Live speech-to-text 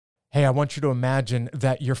Hey, I want you to imagine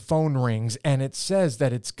that your phone rings and it says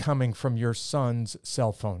that it's coming from your son's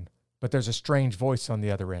cell phone, but there's a strange voice on the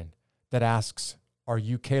other end that asks, are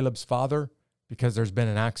you Caleb's father? Because there's been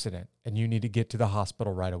an accident and you need to get to the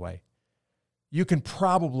hospital right away. You can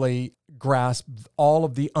probably grasp all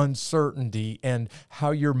of the uncertainty and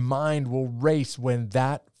how your mind will race when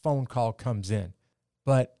that phone call comes in.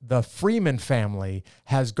 But the Freeman family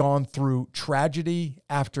has gone through tragedy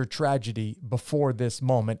after tragedy before this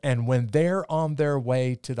moment. And when they're on their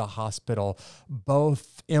way to the hospital,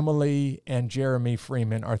 both Emily and Jeremy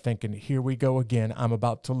Freeman are thinking, here we go again. I'm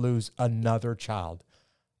about to lose another child.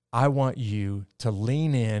 I want you to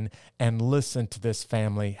lean in and listen to this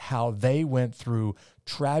family, how they went through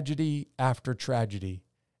tragedy after tragedy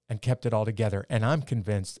and kept it all together. And I'm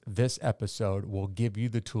convinced this episode will give you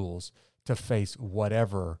the tools to face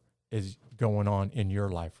whatever is going on in your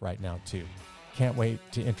life right now, too. Can't wait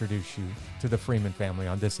to introduce you to the Freeman family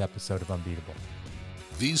on this episode of Unbeatable.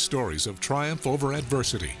 These stories of triumph over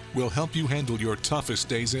adversity will help you handle your toughest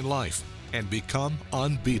days in life and become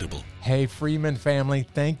unbeatable. Hey, Freeman family,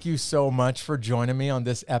 thank you so much for joining me on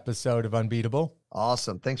this episode of Unbeatable.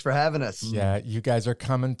 Awesome. Thanks for having us. Yeah, you guys are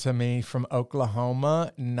coming to me from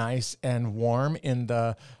Oklahoma, nice and warm in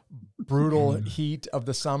the brutal heat of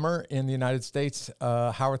the summer in the United States.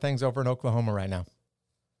 How are things over in Oklahoma right now?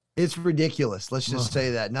 It's ridiculous. Let's just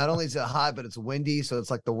say that. Not only is it hot, but it's windy, so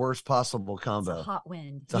it's like the worst possible combo. It's a hot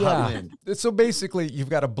wind. It's a hot wind. So basically, you've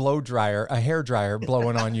got a blow dryer, a hair dryer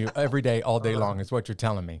blowing on you every day, all day long, is what you're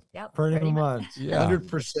telling me. Yep, Pretty much. Yeah.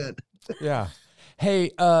 100%. Yeah.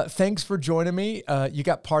 Hey, thanks for joining me. You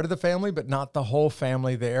got part of the family, but not the whole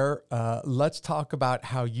family there. Let's talk about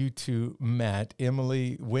how you two met.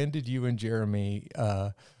 Emily, when did you and Jeremy,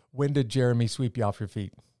 when did Jeremy sweep you off your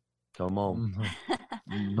feet? Come on.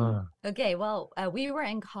 Okay, well, we were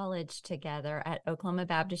in college together at Oklahoma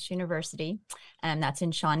Baptist University, and that's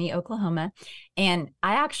in Shawnee, Oklahoma. And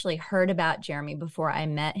I actually heard about Jeremy before I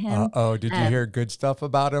met him. Did you hear good stuff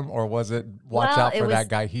about him, or was it, watch out for that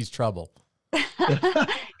guy, he's trouble?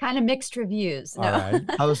 Kind of mixed reviews. No. All right.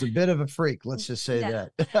 I was a bit of a freak. Let's just say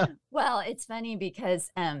that. Well, it's funny because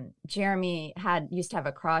Jeremy used to have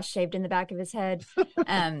a cross shaved in the back of his head.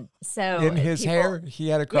 So in his hair, he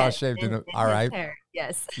had a cross shaved in it. All right. Hair.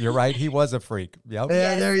 Yes. You're right. He was a freak. Yep. Yeah,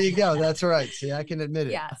 Yes. there you go. That's right. See, I can admit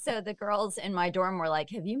it. Yeah. So the girls in my dorm were like,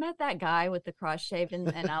 have you met that guy with the cross shaved? And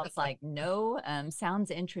I was like, no, sounds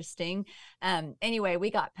interesting. Anyway, we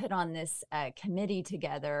got put on this committee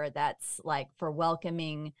together that's like for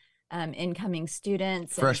welcoming incoming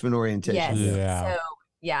students. Freshman orientation.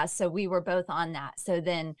 Yes. So we were both on that. So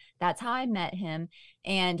then that's how I met him.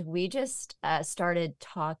 And we just started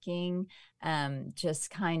talking, just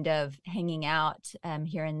kind of hanging out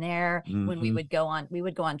here and there when we would go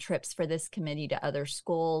on trips for this committee to other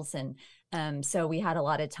schools. And so we had a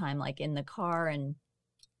lot of time like in the car. And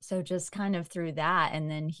so just kind of through that. And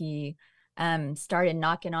then he started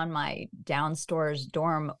knocking on my downstairs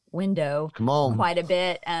dorm window. Come on. Quite a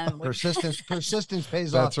bit. Persistence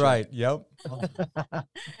pays off. That's right. Yep.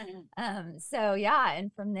 So yeah,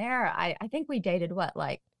 and from there, I think we dated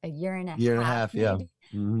like a year and a half. Yeah. Maybe.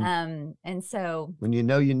 Mm-hmm. And so when you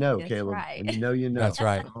know, that's Caleb. right. When you know. That's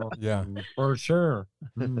right. Yeah. For sure.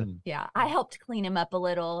 Yeah, I helped clean him up a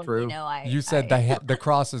little. True. You know, You said the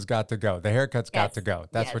cross has got to go. The haircut's got to go.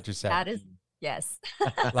 That's yes, what you said. That is, yes.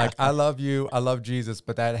 Like, I love you. I love Jesus,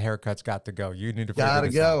 but that haircut's got to go. You need to figure Gotta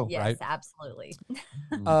this go. out, Yes, right? absolutely.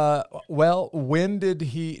 Well, when did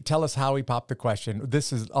he tell us how he popped the question?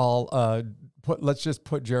 This is all, let's just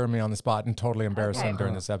put Jeremy on the spot and totally embarrass him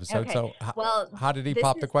during this episode. Okay. So how did he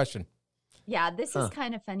pop the question? Yeah, this is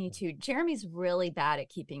kind of funny too. Jeremy's really bad at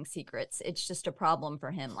keeping secrets. It's just a problem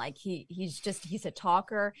for him. Like he's a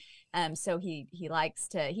talker. So he likes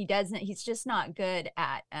to, he's just not good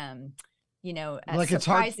at, Like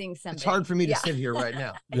surprising somebody. It's hard for me to sit here right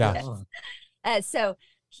now. Yeah. So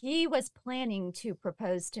he was planning to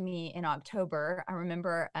propose to me in October. I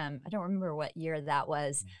remember, I don't remember what year that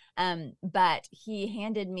was. But he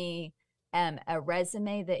handed me a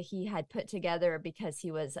resume that he had put together because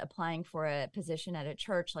he was applying for a position at a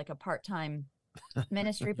church, like a part-time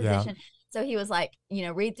ministry position. So he was like,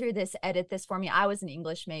 read through this, edit this for me. I was an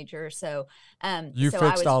English major. So you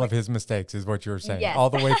fixed all of his mistakes is what you were saying, yes. all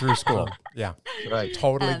the way through school. Yeah. Right.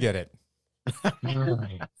 Totally get it.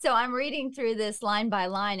 So I'm reading through this line by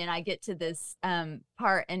line and I get to this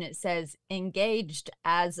part and it says engaged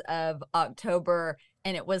as of October.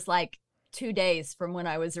 And it was like 2 days from when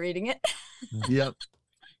I was reading it. Yep.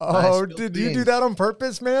 Oh, did you do that on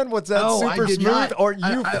purpose, man? Was that No, I super did smooth? not. Or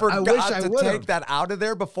you I forgot wish I to would've. take that out of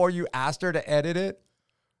there before you asked her to edit it?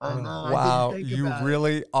 I know. Wow, I didn't think you about it.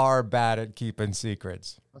 really are bad at keeping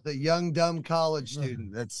secrets. The young, dumb college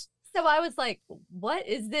student. That's So I was like, what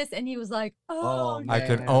is this? And he was like, oh,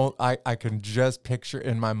 man. I can just picture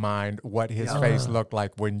in my mind what his face looked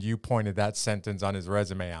like when you pointed that sentence on his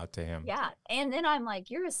resume out to him. yeah. And then I'm like,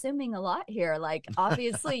 you're assuming a lot here. Like,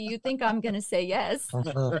 obviously you think I'm going to say yes.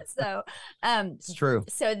 So, it's true.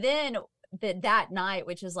 so then that night,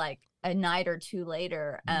 which is like a night or two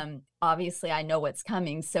later, obviously I know what's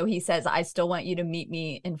coming. So he says, I still want you to meet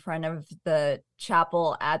me in front of the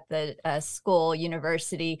chapel at the school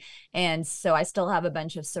university. And so I still have a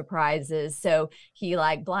bunch of surprises. So he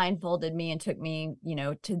like blindfolded me and took me, you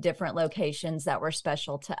know, to different locations that were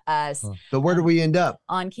special to us. So where did we end up?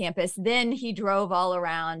 On campus. Then he drove all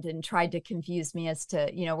around and tried to confuse me as to,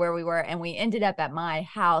 you know, where we were. And we ended up at my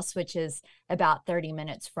house, which is about 30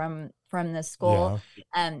 minutes from the school.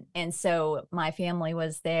 Yeah. And so my family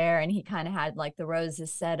was there, and he kind of had like the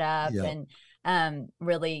roses set up and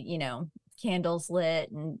really, you know, candles lit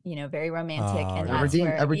and, you know, very romantic. And that's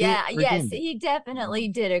yes, he definitely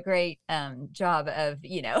did a great job of,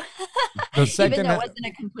 you know, even though it wasn't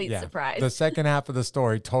a complete surprise. The second half of the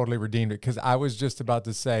story totally redeemed it, because I was just about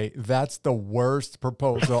to say that's the worst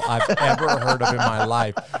proposal I've ever heard of in my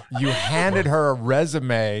life. You handed her a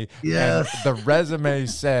resume, and the resume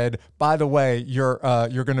said, by the way, you're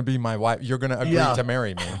going to be my wife. You're going to agree to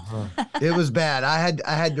marry me. It was bad. I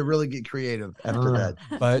had to really get creative after that.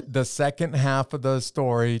 But the second half of the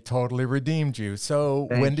story totally redeemed you. So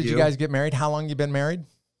when did you guys get married? How long you been married?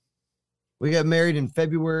 We got married in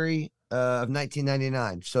February of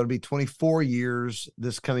 1999. So it'll be 24 years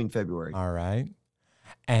this coming February. All right.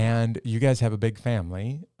 And you guys have a big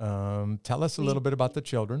family. Tell us a little bit about the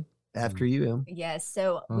children. After you, Em. Yes.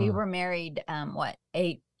 So we were married,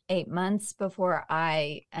 eight months before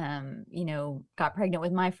I, you know, got pregnant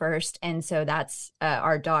with my first. And so that's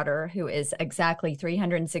our daughter, who is exactly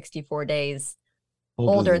 364 days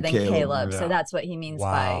older than Caleb. So that's what he means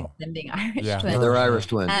by them being Irish twins. Yeah, they're Irish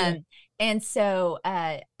twins. And so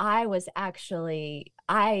I was actually,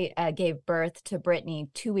 I gave birth to Brittany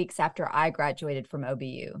 2 weeks after I graduated from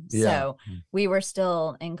OBU. So we were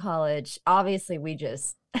still in college. Obviously, we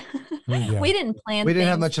just, we didn't plan. We didn't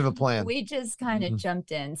have much of a plan. We just kind of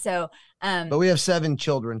jumped in. So, but we have 7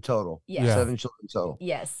 children total. Yes. 7 children total.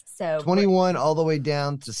 Yes. So 21 all the way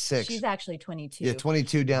down to 6. She's actually 22. Yeah,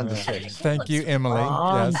 22 down to 6. Thank you, Emily.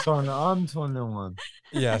 I'm 21.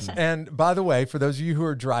 Yes. And by the way, for those of you who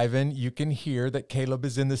are driving, you can hear that Caleb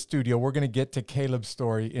is in the studio. We're going to get to Caleb's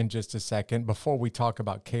story in just a second. Before we talk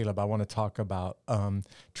about Caleb, I want to talk about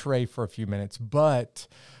Trey for a few minutes. But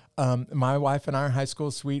my wife and I are high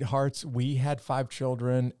school sweethearts. We had 5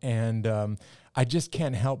 children, and I just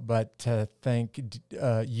can't help but to think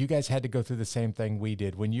you guys had to go through the same thing we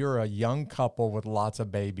did. When you're a young couple with lots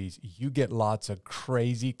of babies, you get lots of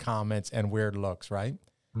crazy comments and weird looks, right?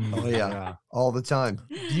 Oh, yeah. All the time.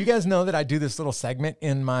 Do you guys know that I do this little segment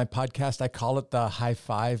in my podcast? I call it the High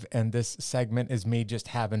Five, and this segment is me just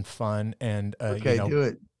having fun and do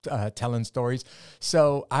it. Telling stories.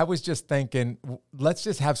 So I was just thinking, let's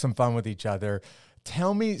just have some fun with each other.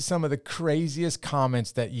 Tell me some of the craziest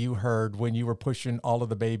comments that you heard when you were pushing all of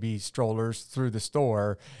the baby strollers through the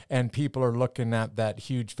store and people are looking at that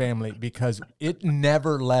huge family, because it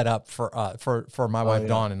never let up for my wife,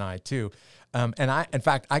 Dawn, and I too. And in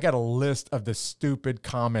fact, I got a list of the stupid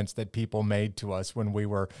comments that people made to us when we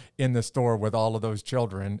were in the store with all of those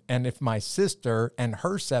children. And if my sister and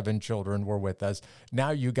her 7 children were with us,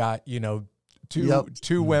 now you got,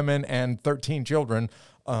 two women and 13 children.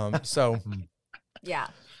 Yeah.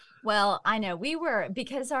 Well, I know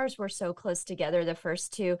because ours were so close together, the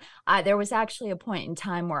first 2, there was actually a point in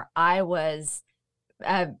time where I was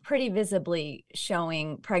pretty visibly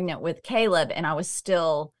showing pregnant with Caleb, and I was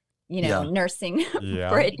still, nursing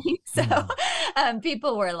Brittany. So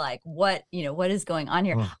people were like, what is going on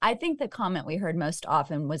here? I think the comment we heard most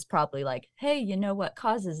often was probably like, hey, you know what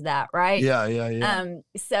causes that, right? Yeah.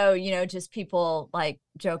 So, just people like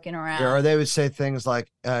joking around. Or they would say things like,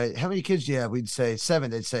 how many kids do you have? We'd say 7.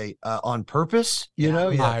 They'd say, on purpose, you know?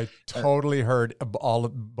 Yeah. I totally heard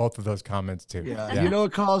both of those comments too. Yeah. You know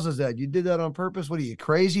what causes that? You did that on purpose? What are you,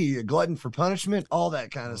 crazy? Are you a glutton for punishment? All that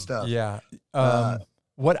kind of stuff. Yeah.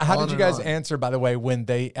 How did you guys answer, by the way, when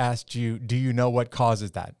they asked you, do you know what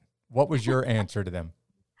causes that? What was your answer to them?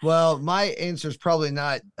 Well, my answer is probably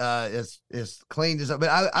not as clean as, but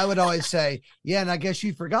I would always say, yeah, and I guess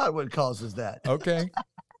you forgot what causes that. Okay.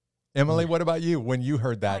 Emily, what about you when you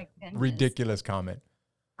heard that ridiculous comment?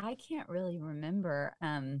 I can't really remember.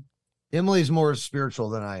 Emily's more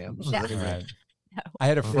spiritual than I am. So right. No. I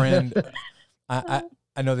had a friend.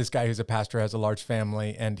 I know this guy who's a pastor has a large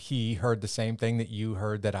family, and he heard the same thing that you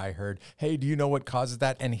heard, that I heard. Hey, do you know what causes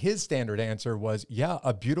that? And his standard answer was, yeah,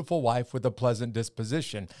 a beautiful wife with a pleasant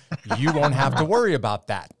disposition. You won't have to worry about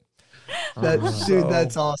that. Dude,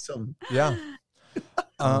 that's awesome. Yeah.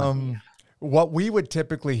 What we would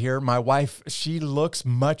typically hear, my wife, she looks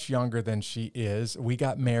much younger than she is. We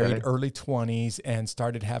got married early 20s and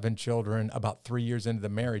started having children about 3 years into the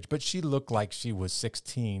marriage, but she looked like she was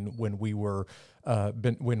 16 when we were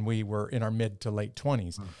in our mid to late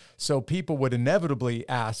 20s. So people would inevitably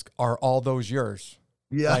ask, are all those yours?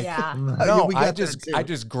 Yeah. Yeah. No, I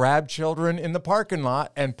just grabbed children in the parking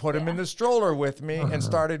lot and put them in the stroller with me and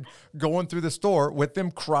started going through the store with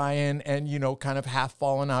them crying and, kind of half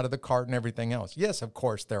falling out of the cart and everything else. Yes, of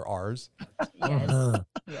course, they're ours. Yes.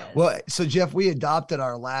 Well, so Jeff, we adopted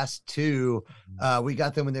our last two. We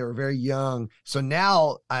got them when they were very young. So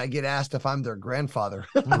now I get asked if I'm their grandfather.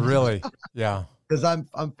 Really? Yeah. Because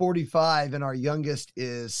I'm 45 and our youngest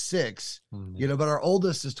is 6, but our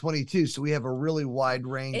oldest is 22. So we have a really wide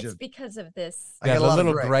range. It's because of this. Yeah, the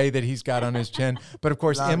little gray that he's got on his chin. But of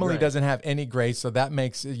course, Emily doesn't have any gray, so that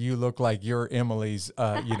makes you look like you're Emily's,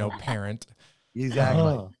 parent.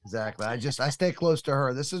 Exactly. I stay close to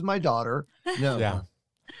her. This is my daughter. No. Yeah.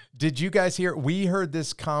 Did you guys hear? We heard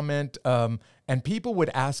this comment, and people would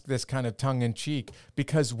ask this kind of tongue in cheek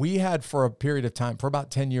because we had for a period of time, for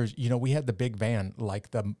about 10 years, we had the big van,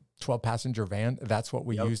 like the 12-passenger van. That's what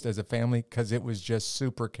we used as a family because it was just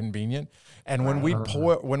super convenient. And when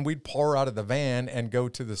we'd pour out of the van and go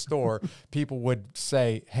to the store, people would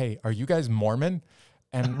say, "Hey, are you guys Mormon?"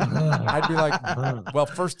 And I'd be like, well,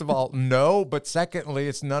 first of all, no. But secondly,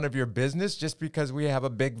 it's none of your business. Just because we have a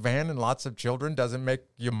big van and lots of children doesn't make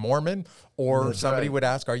you Mormon. Or That's somebody right. would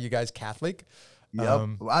ask, are you guys Catholic? Yep.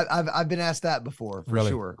 I've been asked that before, for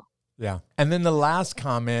sure. Yeah. And then the last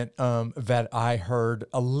comment that I heard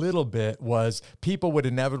a little bit was people would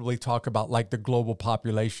inevitably talk about like the global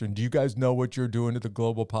population. Do you guys know what you're doing to the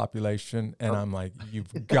global population? And I'm like,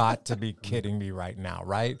 you've got to be kidding me right now,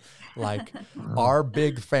 right? Like our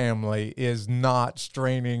big family is not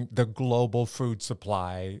straining the global food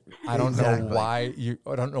supply. I don't know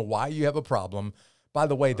why you have a problem. By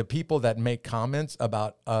the way, the people that make comments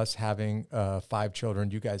about us having 5 children,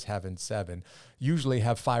 you guys having 7, usually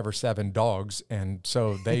have 5 or 7 dogs. And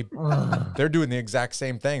so they're doing the exact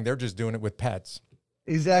same thing. They're just doing it with pets.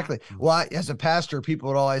 Exactly. Well, as a pastor, people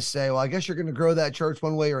would always say, well, I guess you're going to grow that church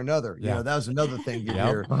one way or another. That was another thing you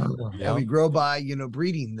hear. And we grow by,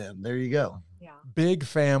 breeding them. There you go. Yeah. Big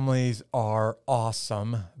families are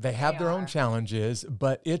awesome. They have their own challenges,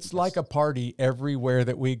 but it's like a party everywhere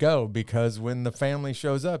that we go because when the family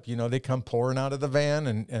shows up, they come pouring out of the van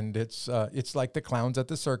and it's like the clowns at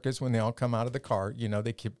the circus when they all come out of the car,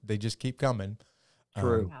 they just keep coming.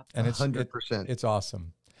 True. And it's 100%. It's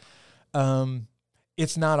awesome.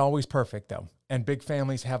 It's not always perfect though. And big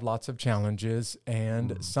families have lots of challenges,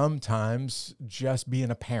 and sometimes just being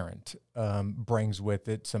a parent brings with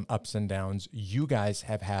it some ups and downs. You guys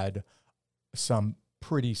have had some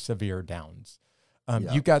pretty severe downs.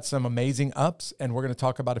 You've got some amazing ups, and we're going to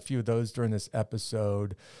talk about a few of those during this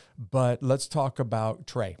episode. But let's talk about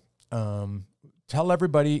Trey. Tell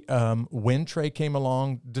everybody when Trey came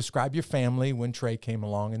along, describe your family when Trey came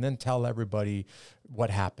along, and then tell everybody what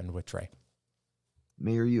happened with Trey.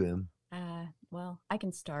 Me or you, Em? Well, I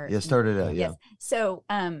can start. Yeah, start it out. Yeah. Yes.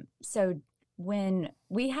 So when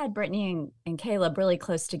we had Brittany and Caleb really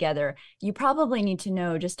close together, you probably need to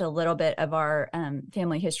know just a little bit of our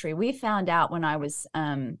family history. We found out when I was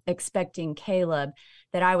expecting Caleb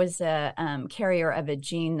that I was a carrier of a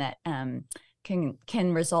gene that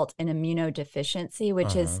can result in immunodeficiency,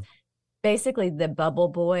 which is basically the bubble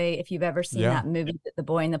boy. If you've ever seen that movie, The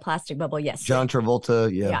Boy in the Plastic Bubble, yes. John Travolta,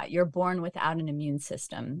 Yeah, you're born without an immune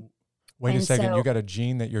system. Wait a second, you got a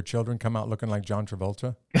gene that your children come out looking like John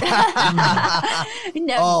Travolta?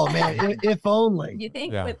 No. Oh, man, if only. You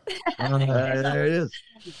think? Yeah. There it is.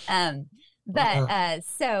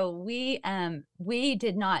 So we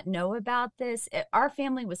did not know about this. Our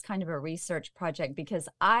family was kind of a research project because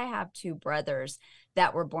I have 2 brothers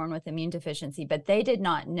that were born with immune deficiency, but they did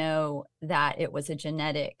not know that it was a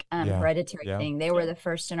genetic hereditary thing. They were the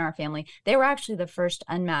first in our family. They were actually the first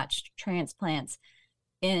unmatched transplants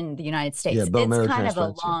in the United States. It's kind of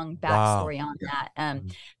a long backstory on that.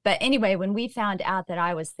 But anyway, when we found out that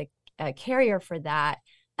I was the carrier for that,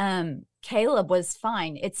 Caleb was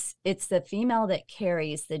fine. It's the female that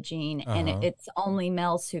carries the gene, and it's only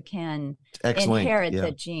males who can inherit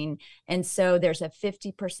the gene. And so there's a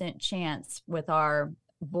 50% chance with our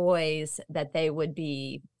boys that they would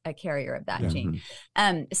be a carrier of that gene.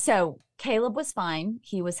 Mm-hmm. So Caleb was fine.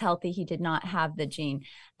 He was healthy. He did not have the gene.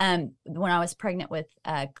 When I was pregnant with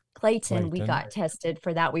Clayton, we got tested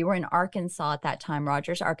for that. We were in Arkansas at that time,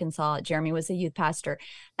 Rogers, Arkansas. Jeremy was a youth pastor,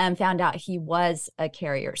 and found out he was a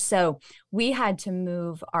carrier. So we had to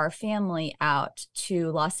move our family out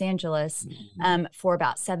to Los Angeles for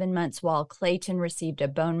about 7 months while Clayton received a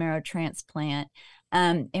bone marrow transplant.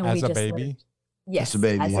 And as a baby? Yes, as a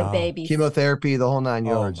baby. As a baby. Chemotherapy, the whole 9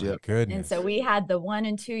 yards. Yeah, goodness. And so we had the 1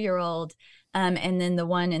 and 2 year old, and then the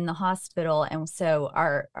one in the hospital. And so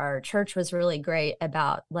our church was really great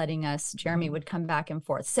about letting us. Jeremy would come back and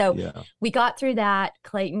forth. So we got through that.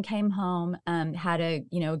 Clayton came home, had a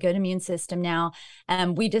good immune system. Now,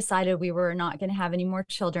 we decided we were not going to have any more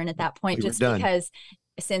children at that point, just because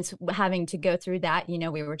since having to go through that,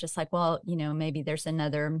 we were just like, well, maybe there's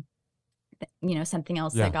another, something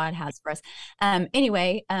else that God has for us.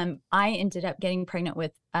 Anyway, I ended up getting pregnant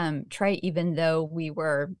with Trey, even though we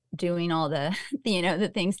were doing all the,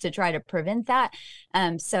 the things to try to prevent that.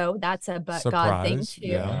 So that's a God thing too.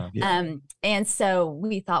 Yeah. And so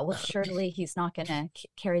we thought, well, surely he's not going to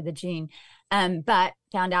carry the gene. But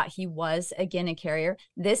found out he was again a carrier.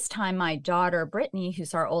 This time my daughter, Brittany,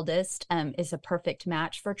 who's our oldest, is a perfect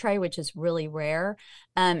match for Trey, which is really rare.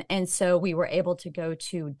 And so we were able to go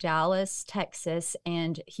to Dallas, Texas,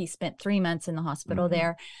 and he spent 3 months in the hospital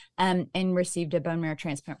there, and received a bone marrow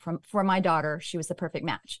transplant for my daughter. She was the perfect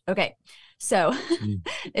match. Okay. So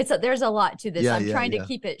there's a lot to this. I'm trying to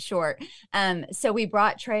keep it short. So we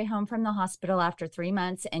brought Trey home from the hospital after 3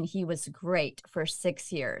 months, and he was great for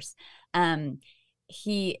 6 years.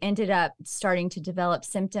 He ended up starting to develop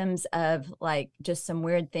symptoms of like just some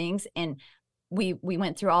weird things. And we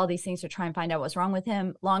went through all these things to try and find out what's wrong with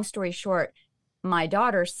him. Long story short, my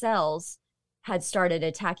daughter's cells had started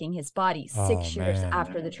attacking his body 6 years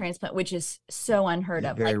after the transplant, which is so unheard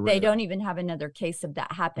of. Like they don't even have another case of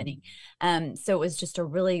that happening. So it was just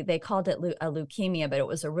they called it a leukemia, but it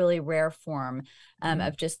was a really rare form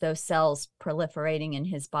of just those cells proliferating in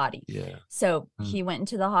his body. Yeah. So he went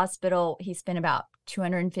into the hospital. He spent about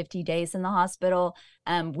 250 days in the hospital.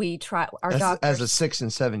 We tried our doctors as a 6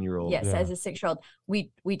 and 7 year old. Yes, as a 6-year-old,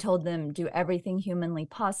 we told them do everything humanly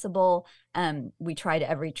possible. We tried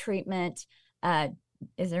every treatment.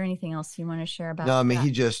 Is there anything else you want to share about? No, I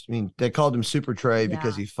mean, they called him Super Trey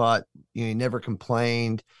because he fought, he never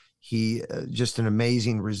complained. He just an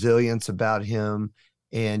amazing resilience about him.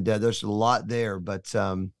 And there's a lot there, but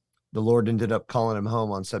the Lord ended up calling him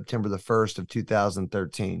home on September the 1st of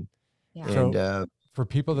 2013. Yeah. And so for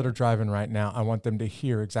people that are driving right now, I want them to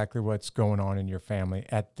hear exactly what's going on in your family.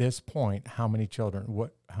 At this point, how many children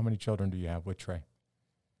do you have with Trey?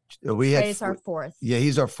 Trey's our fourth. Yeah,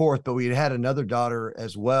 he's our fourth, but we had another daughter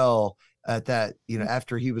as well at that,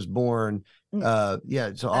 after he was born.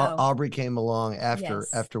 Aubrey came along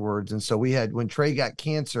afterwards. And so we had, when Trey got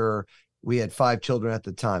cancer, we had 5 children at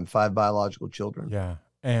the time, 5 biological children. Yeah.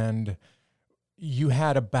 And you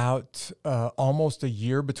had about almost a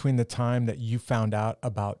year between the time that you found out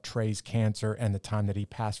about Trey's cancer and the time that he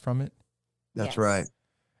passed from it. That's right.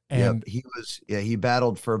 And he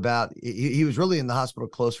battled for about, he was really in the hospital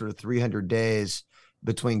closer to 300 days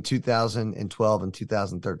between 2012 and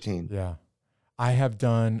 2013. Yeah. I have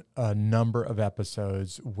done a number of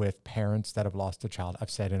episodes with parents that have lost a child. I've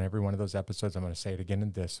said in every one of those episodes, I'm going to say it again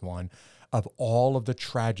in this one, of all of the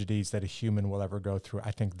tragedies that a human will ever go through,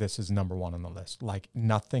 I think this is number one on the list. Like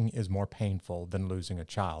nothing is more painful than losing a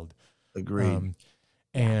child. Agreed.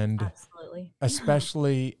 And absolutely.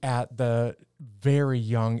 Especially at the very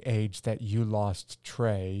young age that you lost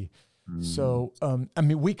Trey. So,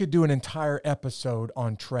 we could do an entire episode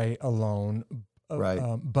on Trey alone. Right.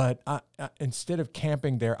 But instead of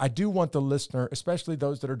camping there, I do want the listener, especially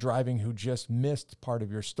those that are driving who just missed part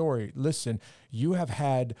of your story, listen, you have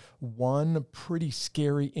had one pretty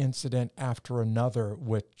scary incident after another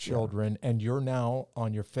with children, and you're now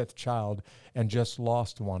on your 5th child and just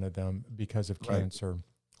lost one of them because of cancer,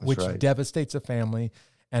 which devastates a family.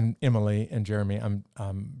 And Emily and Jeremy, I'm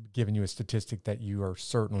giving you a statistic that you are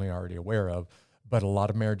certainly already aware of. But a lot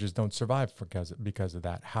of marriages don't survive because of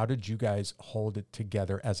that. How did you guys hold it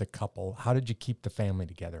together as a couple? How did you keep the family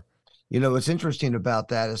together? What's interesting about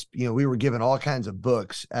that is, we were given all kinds of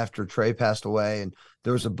books after Trey passed away. And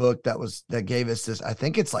there was a book that gave us this, I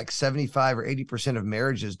think it's like 75 or 80% of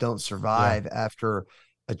marriages don't survive after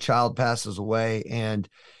a child passes away. And,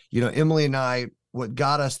 Emily and I, what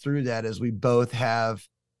got us through that is we both have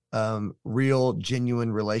real,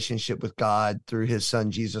 genuine relationship with God through his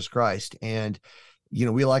son, Jesus Christ. And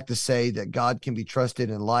we like to say that God can be trusted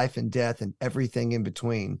in life and death and everything in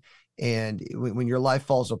between. And when your life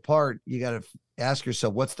falls apart, you got to ask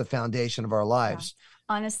yourself, what's the foundation of our lives?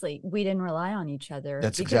 Yeah. Honestly, we didn't rely on each other.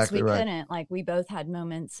 That's because exactly we right. couldn't. Like, we both had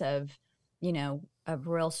moments of, of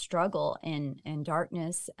real struggle and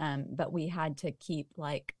darkness. But we had to keep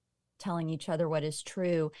like telling each other what is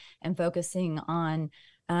true and focusing on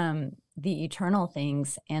the eternal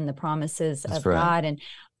things and the promises That's of right. God. And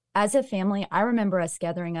as a family, I remember us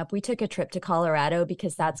gathering up. We took a trip to Colorado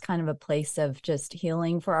because that's kind of a place of just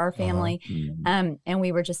healing for our family. And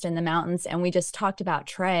we were just in the mountains, and we just talked about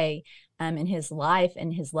Trey and his life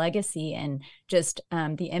and his legacy, and just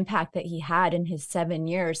the impact that he had in his 7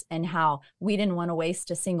 years, and how we didn't want to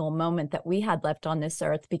waste a single moment that we had left on this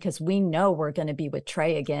earth, because we know we're going to be with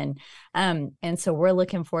Trey again. And so we're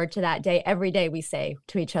looking forward to that day. Every day we say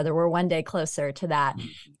to each other, we're one day closer to that.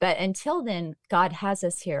 But until then, God has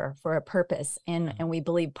us here for a purpose. And we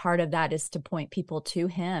believe part of that is to point people to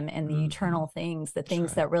him and the eternal things, the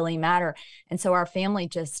things that really matter. And so our family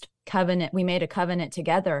just we made a covenant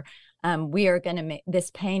together. We are going to make this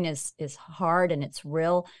pain is hard and it's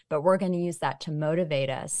real, but we're going to use that to motivate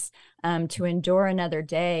us to endure another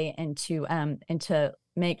day, and to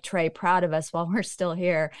make Trey proud of us while we're still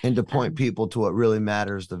here, and to point people to what really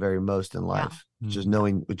matters the very most in life, which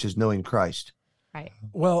is knowing Christ. Right.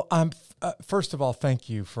 Well, I'm first of all, thank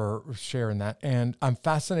you for sharing that, and I'm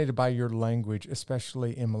fascinated by your language,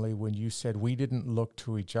 especially Emily, when you said we didn't look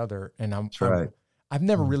to each other. And That's right. I've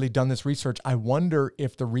never really done this research. I wonder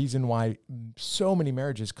if the reason why so many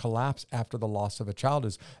marriages collapse after the loss of a child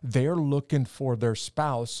is they're looking for their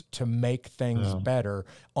spouse to make things better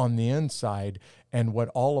on the inside. And what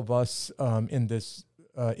all of us in this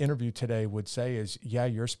interview today would say is, yeah,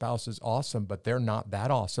 your spouse is awesome, but they're not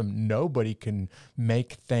that awesome. Nobody can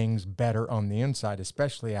make things better on the inside,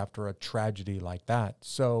 especially after a tragedy like that.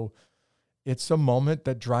 So it's a moment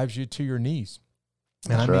that drives you to your knees.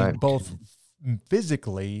 And That's I mean, right. both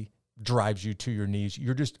physically drives you to your knees.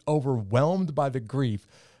 You're just overwhelmed by the grief,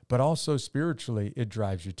 but also spiritually it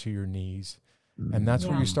drives you to your knees. And that's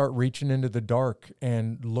where you start reaching into the dark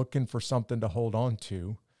and looking for something to hold on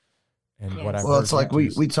to. And what I've Well, heard it's like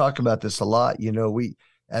you we talk about this a lot. We,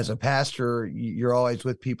 as a pastor, you're always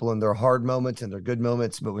with people in their hard moments and their good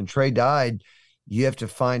moments. But when Trey died, you have to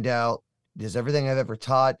find out, does everything I've ever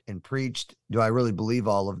taught and preached, do I really believe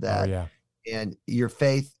all of that? Oh, yeah. And your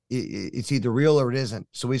faith, it's either real or it isn't.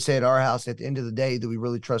 So we say at our house, at the end of the day, do we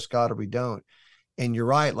really trust God or we don't? And you're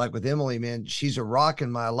right. Like with Emily, man, she's a rock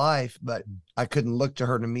in my life, but I couldn't look to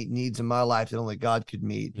her to meet needs in my life that only God could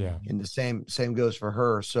meet. Yeah. And the same goes for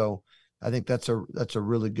her. So I think that's a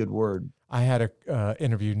really good word. I had a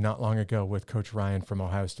interview not long ago with Coach Ryan from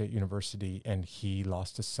Ohio State University, and he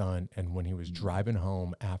lost a son. And when he was driving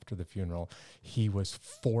home after the funeral, he was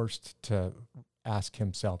forced to ask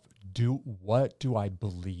himself, what do I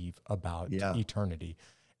believe about eternity?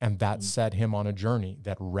 And that set him on a journey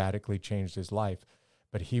that radically changed his life.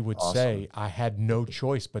 But he would say, I had no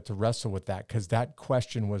choice but to wrestle with that, because that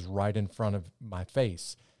question was right in front of my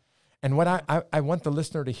face. And what I want the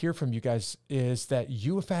listener to hear from you guys is that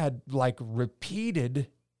you have had like repeated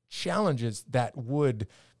challenges that would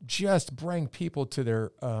just bring people to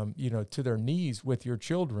their, to their knees with your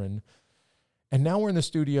children. And now we're in the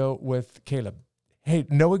studio with Caleb. Hey,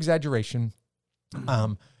 no exaggeration.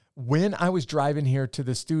 When I was driving here to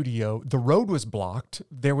the studio, the road was blocked.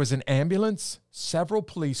 There was an ambulance, several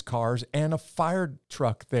police cars, and a fire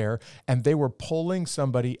truck there, and they were pulling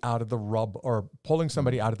somebody out of the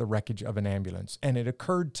wreckage of an ambulance. And it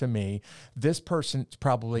occurred to me, this person's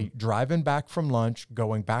probably driving back from lunch,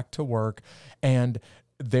 going back to work, and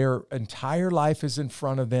their entire life is in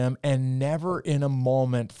front of them, and never in a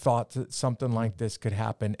moment thought that something like this could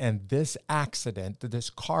happen. And this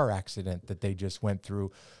car accident that they just went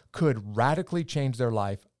through could radically change their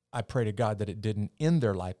life. I pray to God that it didn't end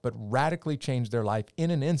their life, but radically change their life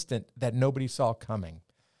in an instant that nobody saw coming.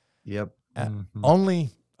 Yep.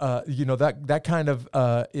 Only, that kind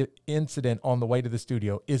of incident on the way to the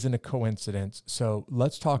studio isn't a coincidence. So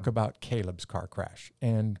let's talk about Caleb's car crash.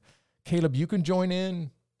 And Caleb, you can join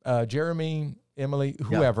in, Jeremy, Emily,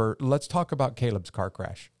 whoever. Let's talk about Caleb's car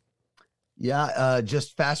crash. Yeah.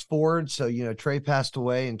 Just fast forward. So, Trey passed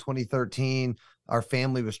away in 2013. Our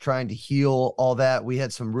family was trying to heal all that. We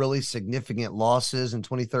had some really significant losses in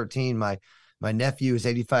 2013. My nephew is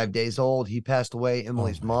 85 days old. He passed away.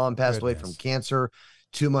 Emily's mom passed away from cancer.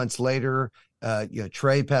 2 months later,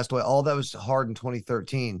 Trey passed away. All that was hard in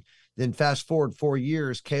 2013. Then fast forward 4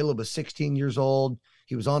 years, Caleb was 16 years old.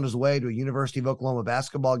 He was on his way to a University of Oklahoma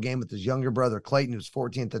basketball game with his younger brother, Clayton, who was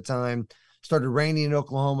 14 at the time. started raining in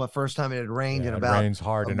Oklahoma. First time it had rained in it about rains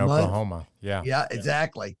hard a in month. Oklahoma. Yeah. Yeah,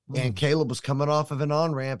 exactly. And Caleb was coming off of an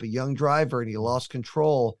on-ramp, a young driver, and he lost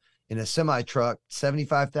control in a semi-truck,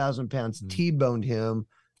 75,000 pounds, T-boned him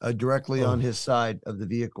directly on his side of the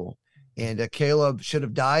vehicle. And Caleb should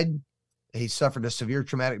have died. He suffered a severe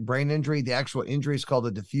traumatic brain injury. The actual injury is called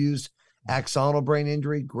a diffuse axonal brain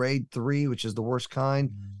injury, grade 3, which is the worst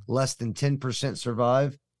kind. Less than 10%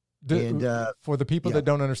 survive. And for the people that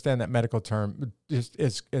don't understand that medical term, just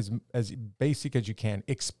as basic as you can,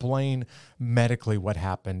 explain medically what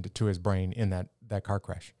happened to his brain in that car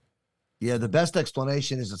crash. Yeah, the best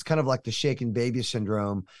explanation is it's kind of like the shaken baby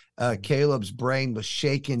syndrome. Caleb's brain was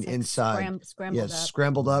shaken inside.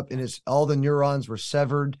 Scrambled up, and all the neurons were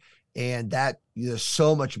severed, and that there's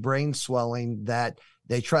so much brain swelling that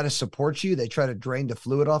they try to support you. They try to drain the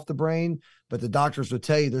fluid off the brain, but the doctors would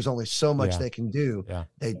tell you there's only so much they can do. Yeah.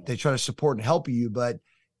 They try to support and help you, but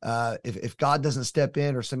if God doesn't step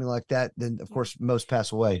in or something like that, then of course most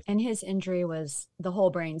pass away. And his injury was the whole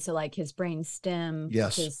brain. So like his brain stem,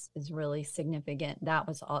 yes, which is really significant. That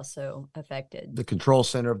was also affected. The control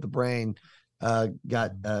center of the brain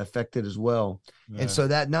got affected as well. Yeah. And so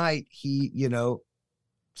that night he,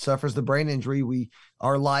 suffers the brain injury.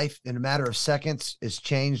 Our life in a matter of seconds is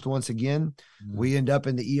changed once again. We end up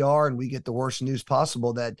in the ER and we get the worst news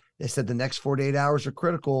possible that they said the next 48 hours are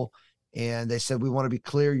critical. And they said, we want to be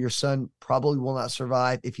clear, your son probably will not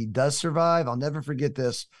survive. If he does survive, I'll never forget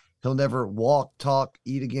this. He'll never walk, talk,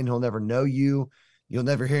 eat again. He'll never know you. You'll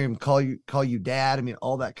never hear him call you dad. I mean,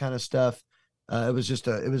 all that kind of stuff. It was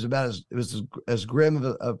as grim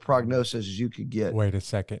of a prognosis as you could get. Wait a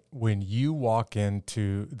second. When you walk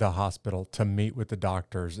into the hospital to meet with the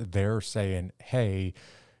doctors, they're saying, hey,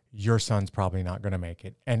 your son's probably not going to make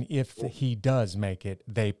it. And if he does make it,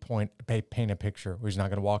 they paint a picture where he's not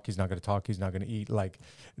going to walk, he's not going to talk, he's not going to eat. Like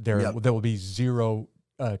there will be zero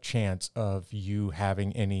chance of you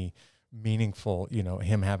having any meaningful,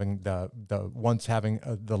 him having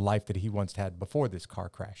the life that he once had before this car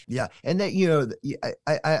crash. Yeah. And that,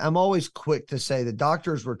 I'm always quick to say the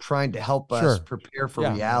doctors were trying to help us prepare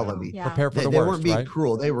for reality. Yeah. Prepare for the worst. They weren't being right?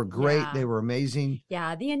 cruel. They were great. They were amazing.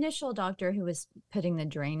 Yeah. The initial doctor who was putting the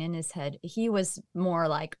drain in his head, he was more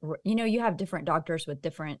like, you have different doctors with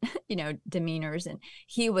different, demeanors, and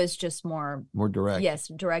he was just more direct.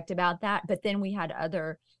 Yes. Direct about that. But then we had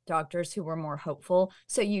other doctors who were more hopeful.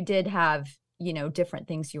 So you did have, different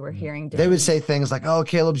things you were hearing. They would say things like, oh,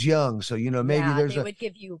 Caleb's young. So, maybe they would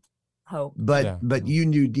give you hope. But we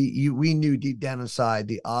knew deep down inside,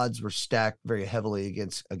 the odds were stacked very heavily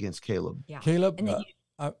against Caleb. Yeah. Caleb,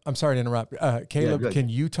 I'm sorry to interrupt. Caleb, can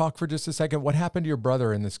you talk for just a second? What happened to your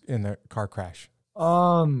brother in the car crash?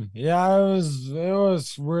 It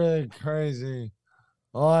was really crazy.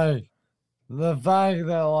 Like the fact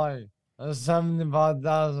that a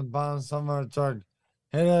 75,000 pound summer truck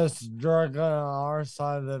hit us directly on our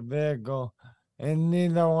side of the vehicle, and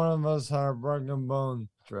neither one of us had a broken bone.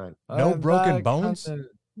 That's right. No broken bones?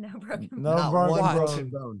 No broken bones. No broken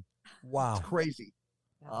bone. Wow. It's crazy.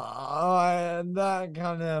 That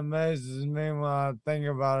kind of amazes me when I think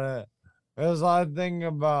about it. Because I think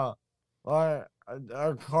about a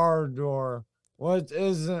car door, which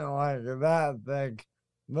isn't that thick,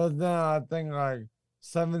 but then I think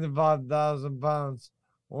 75,000 pounds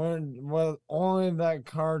with only that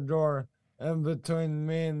car door in between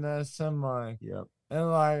me and that semi. Yep.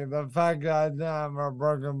 And the fact that I didn't have a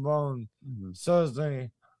broken bone shows me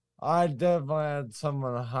I definitely had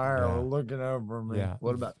someone higher looking over me. Yeah.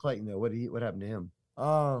 What about Clayton though? What happened to him?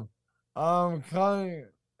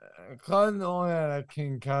 Clayton only had a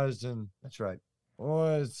concussion. That's right.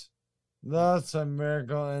 That's a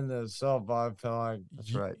miracle in itself, I feel like.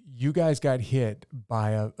 That's right. You guys got hit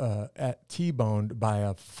by T-boned by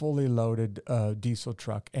a fully loaded diesel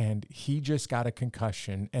truck, and he just got a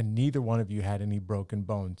concussion, and neither one of you had any broken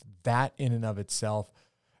bones. That in and of itself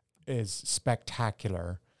is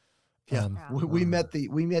spectacular. Yeah. We met the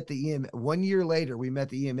EMS 1 year later. We met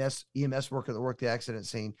the EMS worker that worked the accident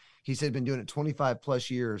scene. He said he'd been doing it 25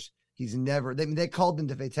 plus years. He's never, they called him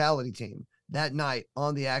the fatality team that night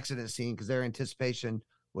on the accident scene because their anticipation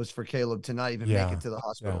was for Caleb to not even make it to the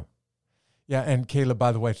hospital. Yeah. And Caleb,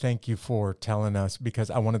 by the way, thank you for telling us, because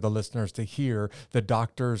I wanted the listeners to hear the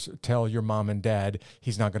doctors tell your mom and dad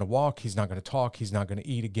he's not going to walk, he's not going to talk, he's not going to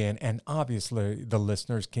eat again. And obviously the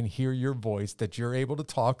listeners can hear your voice, that you're able to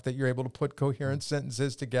talk, that you're able to put coherent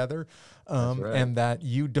sentences together, and that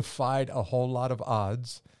you defied a whole lot of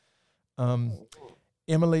odds.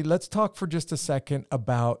 Emily, let's talk for just a second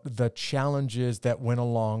about the challenges that went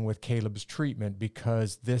along with Caleb's treatment,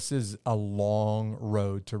 because this is a long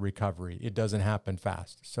road to recovery. It doesn't happen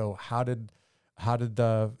fast. So how did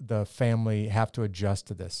the family have to adjust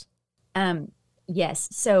to this? Yes.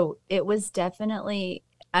 So it was definitely,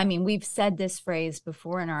 I mean, we've said this phrase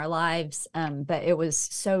before in our lives, but it was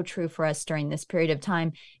so true for us during this period of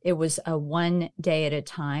time. It was a one day at a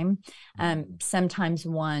time, sometimes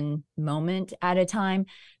one moment at a time,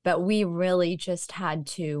 but we really just had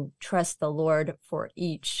to trust the Lord for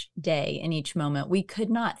each day and each moment. We could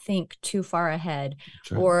not think too far ahead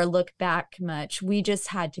or look back much. We just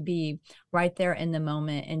had to be right there in the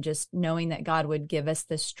moment and just knowing that God would give us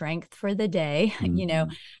the strength for the day,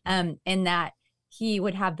 and that he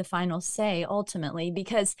would have the final say ultimately,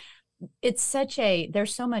 because it's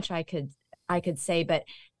there's so much I could say, but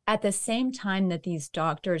at the same time that these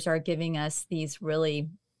doctors are giving us these really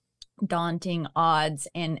daunting odds,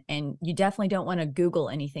 and you definitely don't want to Google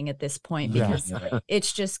anything at this point, because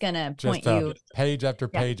it's just going to point you page after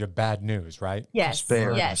page of bad news, right?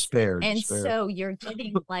 Despair. So you're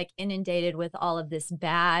getting like inundated with all of this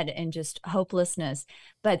bad and just hopelessness.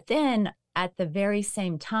 But then at the very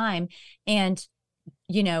same time, and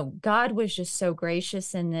God was just so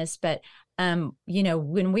gracious in this, but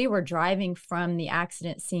when we were driving from the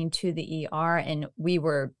accident scene to the ER, and we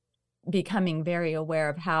were becoming very aware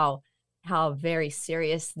of how very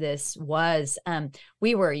serious this was,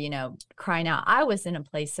 we were crying out. I was in a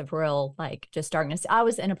place of real, like, just darkness. I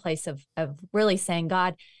was in a place of really saying,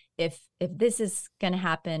 God, if this is going to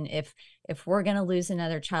happen, if we're going to lose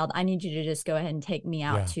another child, I need you to just go ahead and take me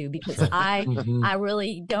out too, because I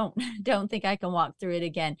really don't think I can walk through it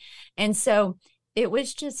again. And so it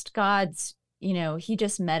was just God's, he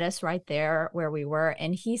just met us right there where we were.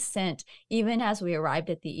 And he sent, even as we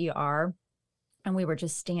arrived at the ER and we were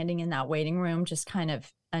just standing in that waiting room, just kind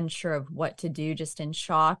of unsure of what to do, just in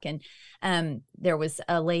shock. And there was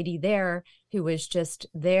a lady there who was just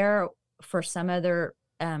there for some other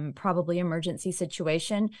probably emergency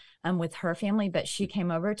situation with her family, but she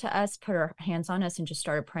came over to us, put her hands on us, and just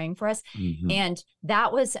started praying for us. And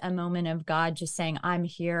that was a moment of God just saying, I'm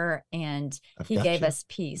here, and he gave us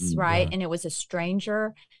peace, right? And it was a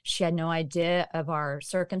stranger. She had no idea of our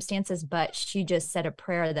circumstances, but she just said a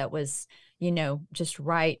prayer that was, just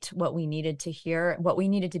right, what we needed to hear, what we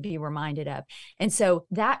needed to be reminded of. And so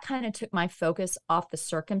that kind of took my focus off the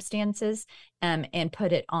circumstances and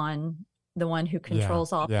put it on the one who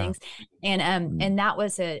controls all things. And that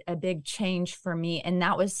was a big change for me. And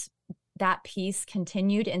that peace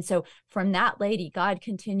continued. And so from that lady, God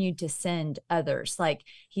continued to send others. Like,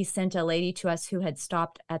 he sent a lady to us who had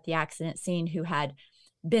stopped at the accident scene, who had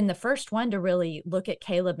been the first one to really look at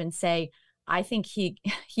Caleb and say, I think he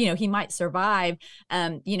might survive,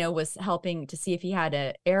 was helping to see if he had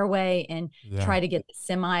an airway and try to get the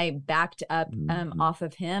semi backed up off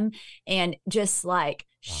of him. And just like,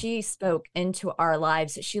 she spoke into our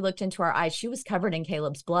lives. She looked into our eyes. She was covered in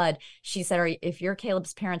Caleb's blood. She said, if you're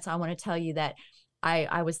Caleb's parents, I want to tell you that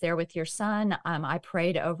I was there with your son. I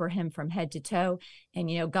prayed over him from head to toe,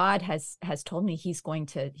 and God has told me he's going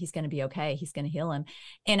to be okay. He's going to heal him.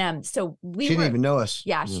 And so she didn't even know us.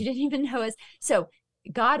 Yeah, she didn't even know us. So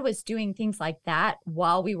God was doing things like that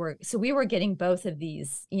while we were getting both of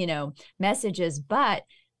these, messages, but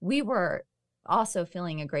we were also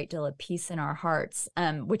feeling a great deal of peace in our hearts,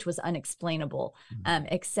 which was unexplainable,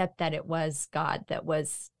 except that it was God that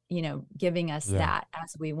was giving us that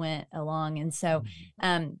as we went along. And so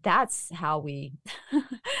that's how we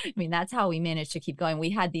that's how we managed to keep going. We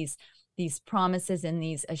had these promises and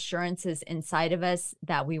these assurances inside of us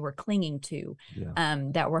that we were clinging to,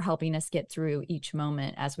 that were helping us get through each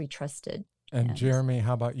moment as we trusted. And Jeremy,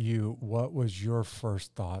 how about you? What was your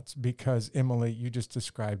first thoughts? Because Emily, you just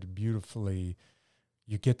described beautifully,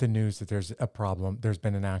 you get the news that there's a problem, there's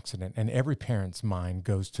been an accident, and every parent's mind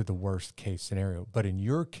goes to the worst case scenario. But in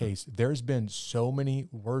your case, there's been so many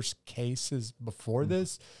worst cases before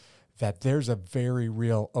this that there's a very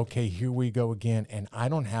real, okay, here we go again, and I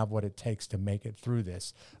don't have what it takes to make it through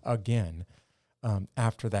this again,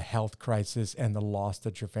 after the health crisis and the loss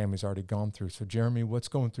that your family's already gone through. So Jeremy, what's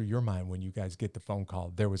going through your mind when you guys get the phone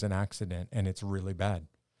call, there was an accident and it's really bad?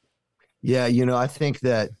 Yeah, I think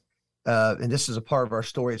that, and this is a part of our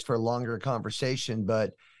story, it's for a longer conversation,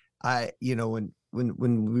 but when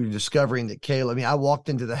we were discovering that Caleb, I walked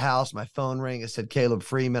into the house, my phone rang, it said Caleb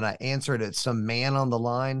Freeman. I answered it, some man on the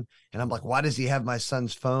line, and I'm like, why does he have my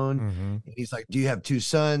son's phone? And he's like, do you have two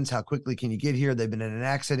sons? How quickly can you get here? They've been in an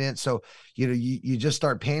accident. So, you just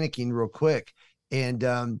start panicking real quick. And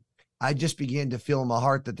I just began to feel in my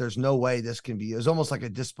heart that there's no way this can be. It was almost like a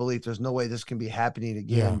disbelief. There's no way this can be happening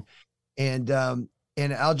again.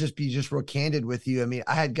 And I'll just be real candid with you. I mean,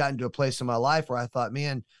 I had gotten to a place in my life where I thought,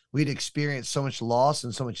 man, we'd experienced so much loss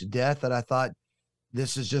and so much death that I thought,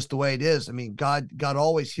 this is just the way it is. I mean, God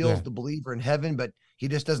always heals the believer in heaven, but he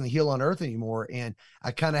just doesn't heal on earth anymore. And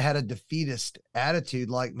I kind of had a defeatist attitude,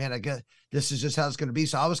 like, man, I guess this is just how it's going to be.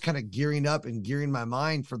 So I was kind of gearing up and gearing my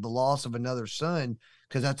mind for the loss of another son,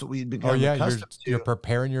 because that's what we'd become accustomed to. You're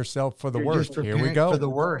preparing yourself for the worst. Here we go. For the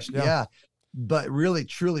worst. Yeah. But really,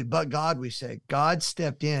 truly, but God, we say, God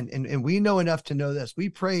stepped in, and we know enough to know this. We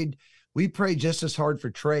prayed just as hard for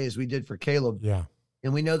Trey as we did for Caleb. Yeah.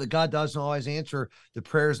 And we know that God doesn't always answer the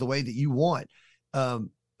prayers the way that you want.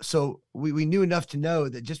 So we knew enough to know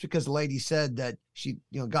that just because the lady said that she,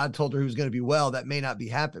 God told her he was going to be well, that may not be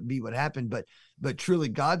what happened, but truly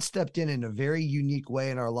God stepped in a very unique way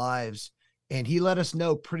in our lives. And he let us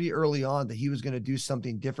know pretty early on that he was going to do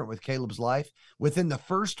something different with Caleb's life. Within the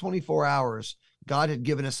first 24 hours, God had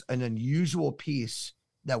given us an unusual peace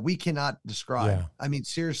that we cannot describe. Yeah. I mean,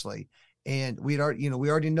 seriously. And we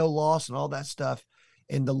already know loss and all that stuff.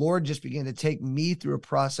 And the Lord just began to take me through a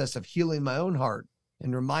process of healing my own heart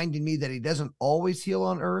and reminding me that he doesn't always heal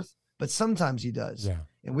on earth, but sometimes he does. Yeah.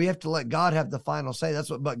 And we have to let God have the final say. That's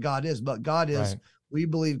what but God is. But God is, right. We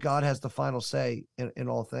believe God has the final say in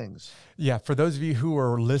all things. Yeah. For those of you who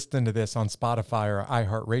are listening to this on Spotify or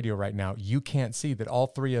iHeartRadio right now, you can't see that all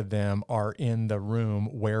three of them are in the room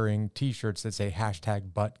wearing T-shirts that say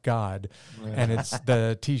 #ButGod. Right. And it's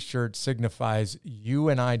the T-shirt signifies you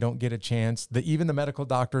and I don't get a chance, even the medical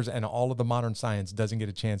doctors and all of the modern science doesn't get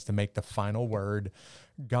a chance to make the final word.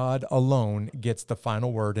 God alone gets the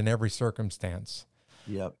final word in every circumstance.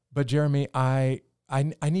 Yep. But Jeremy, I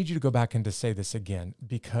need you to go back and to say this again,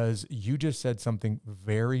 because you just said something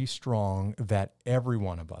very strong that every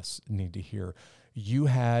one of us need to hear. You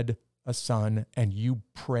had a son and you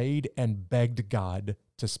prayed and begged God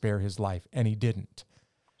to spare his life, and he didn't.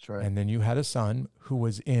 That's right. And then you had a son who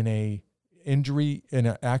was in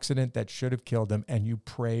an accident that should have killed him, and you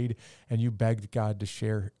prayed and you begged God to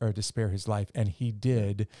spare his life, and he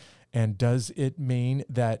did. And does it mean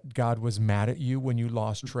that God was mad at you when you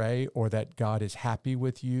lost Trey, or that God is happy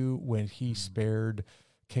with you when he spared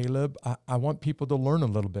Caleb? I want people to learn a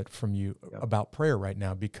little bit from you about prayer right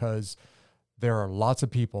now, because there are lots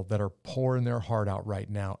of people that are pouring their heart out right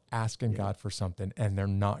now, asking God for something, and they're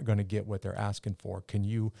not going to get what they're asking for. Can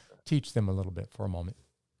you teach them a little bit for a moment?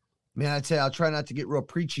 Man, I'd say I'll try not to get real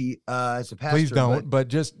preachy as a pastor. Please don't, but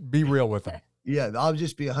just be real with them. Yeah, I'll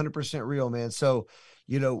just be 100% real, man. So,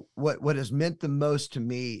 what has meant the most to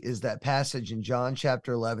me is that passage in John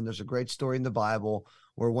chapter 11. There's a great story in the Bible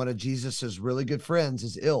where one of Jesus's really good friends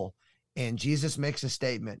is ill, and Jesus makes a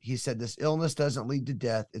statement. He said, this illness doesn't lead to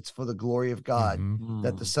death. It's for the glory of God,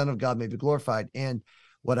 that the Son of God may be glorified. And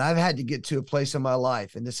what I've had to get to a place in my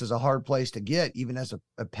life, and this is a hard place to get, even as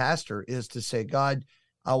a pastor, is to say, God,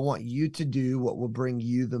 I want you to do what will bring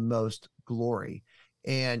you the most glory.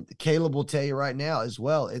 And Caleb will tell you right now as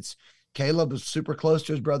well, Caleb was super close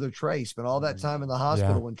to his brother Trey, spent all that time in the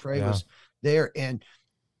hospital when Trey was there. And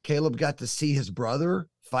Caleb got to see his brother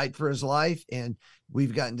fight for his life. And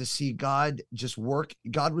we've gotten to see God just work.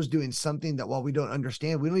 God was doing something that, while we don't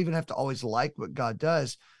understand, we don't even have to always like what God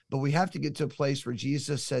does, but we have to get to a place where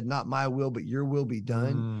Jesus said, not my will, but your will be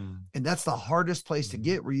done. And that's the hardest place to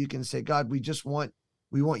get, where you can say, God, we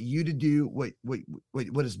want you to do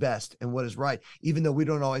what is best and what is right, even though we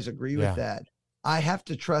don't always agree with that. I have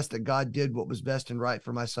to trust that God did what was best and right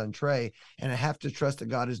for my son Trey, and I have to trust that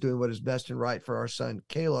God is doing what is best and right for our son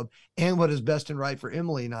Caleb, and what is best and right for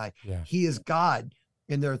Emily and I. Yeah. He is God,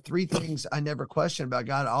 and there are three things I never question about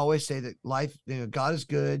God. I always say that life, God is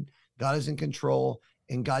good, God is in control,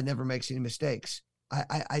 and God never makes any mistakes.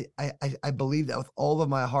 I believe that with all of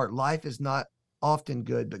my heart. Life is not often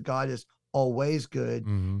good, but God is always good,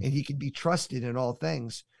 and he can be trusted in all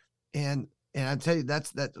things. And I tell you,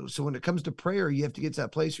 that's that. So when it comes to prayer, you have to get to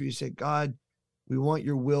that place where you say, God, we want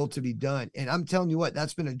your will to be done. And I'm telling you what,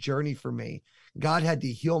 that's been a journey for me. God had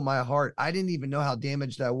to heal my heart. I didn't even know how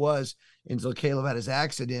damaged I was until Caleb had his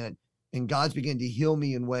accident, and God's began to heal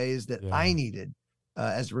me in ways that I needed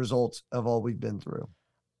as a result of all we've been through.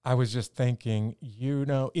 I was just thinking,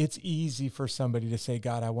 it's easy for somebody to say,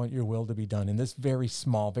 God, I want your will to be done in this very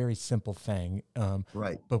small, very simple thing.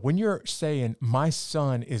 Right. But when you're saying, my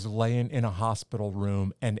son is laying in a hospital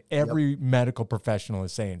room, and every medical professional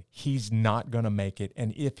is saying he's not going to make it,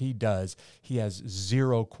 and if he does, he has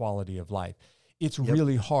zero quality of life. It's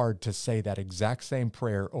really hard to say that exact same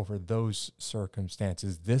prayer over those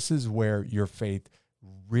circumstances. This is where your faith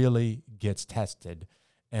really gets tested.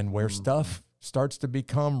 and where stuff starts to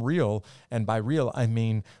become real. And by real, I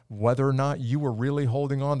mean whether or not you were really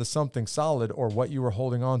holding on to something solid or what you were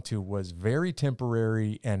holding on to was very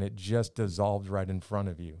temporary and it just dissolved right in front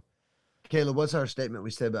of you. Caleb, what's our statement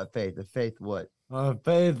we say about faith? The faith what?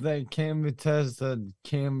 Faith that can be tested,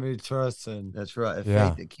 can be trusted. That's right. A Yeah.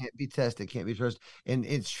 faith that can't be tested, can't be trusted. And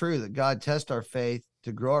it's true that God tests our faith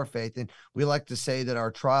to grow our faith. And we like to say that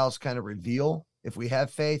our trials kind of reveal if we have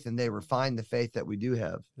faith, and they refine the faith that we do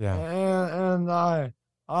have. Yeah. And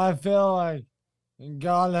I feel like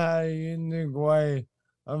God had a unique way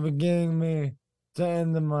of getting me to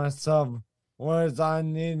end myself, whereas I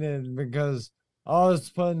needed, because I was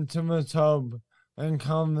putting too much hope and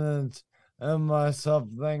confidence in myself,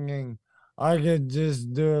 thinking I could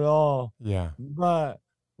just do it all. Yeah. But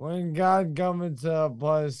when God got me to a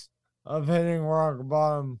place of hitting rock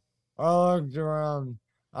bottom, I looked around.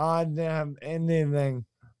 I didn't have anything.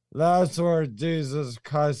 That's where Jesus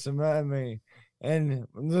Christ met me. And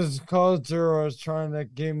this culture was trying to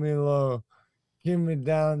keep me low, keep me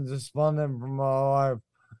down, despondent from my life.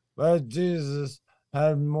 But Jesus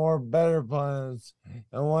had more better plans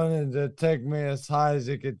and wanted to take me as high as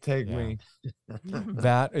he could take me.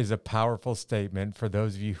 That is a powerful statement for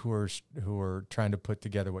those of you who are trying to put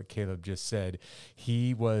together what Caleb just said.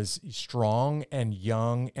 He was strong and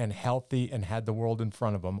young and healthy and had the world in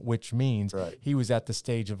front of him, which means he was at the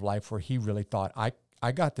stage of life where he really thought,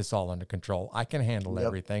 I got this all under control. I can handle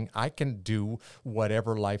everything. I can do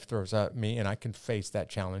whatever life throws at me, and I can face that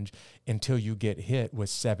challenge, until you get hit with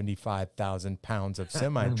 75,000 pounds of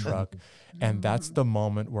semi-truck. And that's the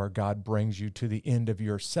moment where God brings you to the end of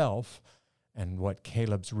yourself. And what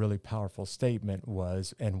Caleb's really powerful statement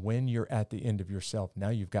was, and when you're at the end of yourself, now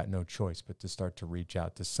you've got no choice but to start to reach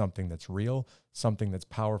out to something that's real, something that's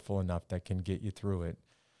powerful enough that can get you through it.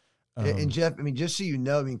 And Jeff, I mean, just so you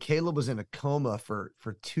know, I mean, Caleb was in a coma for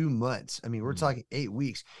 2 months. I mean, we're talking 8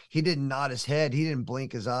 weeks. He didn't nod his head. He didn't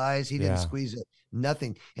blink his eyes. He didn't squeeze it,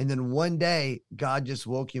 nothing. And then one day, God just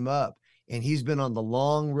woke him up, and he's been on the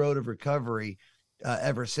long road of recovery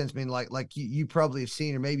ever since. I mean, like you probably have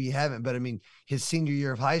seen, or maybe you haven't, but I mean, his senior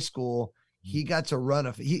year of high school, he got to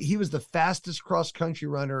run he was the fastest cross country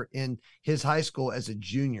runner in his high school as a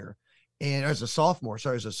junior, and as a sophomore.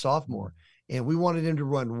 And we wanted him to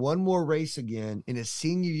run one more race again. In his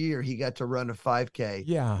senior year, he got to run a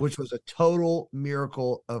 5K, which was a total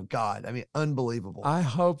miracle of God. I mean, unbelievable. I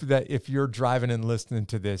hope that if you're driving and listening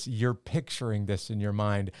to this, you're picturing this in your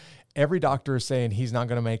mind. Every doctor is saying he's not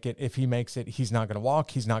going to make it. If he makes it, he's not going to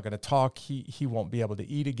walk. He's not going to talk. He won't be able to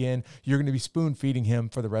eat again. You're going to be spoon feeding him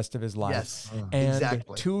for the rest of his life. Yes, and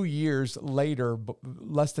exactly. 2 years later,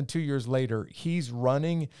 less than 2 years later, he's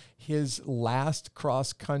running his last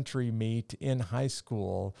cross country meet in high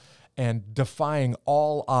school and defying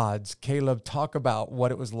all odds. Caleb, talk about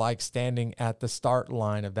what it was like standing at the start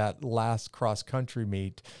line of that last cross country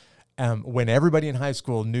meet. When everybody in high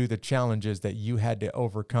school knew the challenges that you had to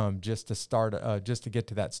overcome just to start, just to get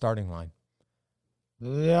to that starting line.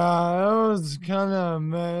 Yeah, it was it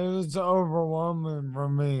was overwhelming for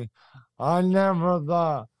me. I never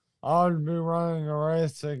thought I would be running a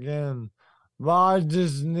race again, but I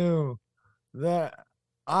just knew that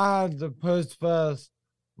I had to push past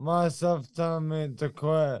myself telling me to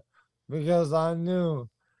quit, because I knew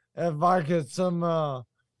if I could somehow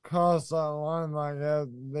cross that line, like at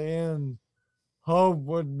the end, hope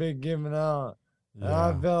would be given out. And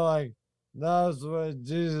I feel like that's what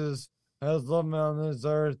Jesus has led me on this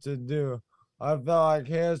earth to do. I feel like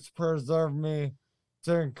he has preserved me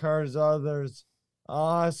to encourage others.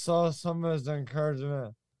 I saw some of his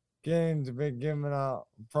encouragement getting to be given out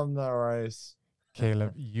from that race.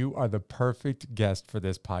 Caleb, you are the perfect guest for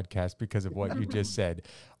this podcast because of what you just said.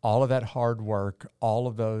 All of that hard work, all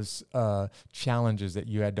of those challenges that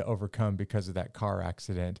you had to overcome because of that car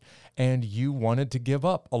accident, and you wanted to give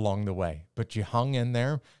up along the way, but you hung in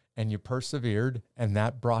there and you persevered, and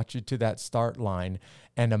that brought you to that start line.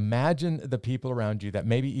 And imagine the people around you that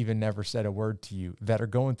maybe even never said a word to you, that are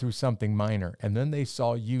going through something minor, and then they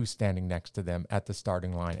saw you standing next to them at the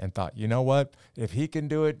starting line and thought, you know what? If he can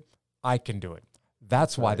do it, I can do it.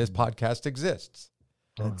 That's why this podcast exists.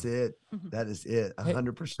 That's it. That is it.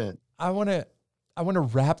 100%. I want to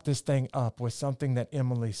wrap this thing up with something that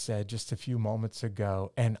Emily said just a few moments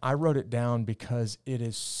ago, and I wrote it down because it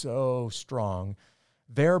is so strong.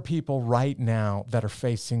 There are people right now that are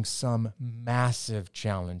facing some massive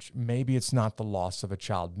challenge. Maybe it's not the loss of a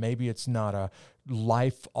child. Maybe it's not a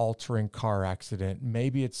life-altering car accident.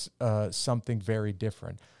 Maybe it's something very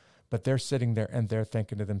different. But they're sitting there and they're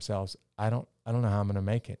thinking to themselves, I don't know how I'm going to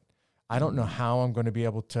make it. I don't know how I'm going to be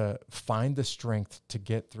able to find the strength to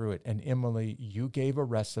get through it. And Emily, you gave a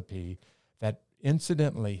recipe that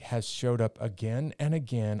incidentally has showed up again and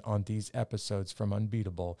again on these episodes from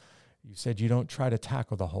Unbeatable. You said you don't try to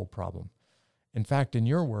tackle the whole problem. In fact, in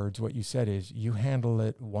your words, what you said is you handle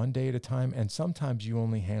it one day at a time, and sometimes you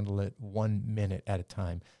only handle it 1 minute at a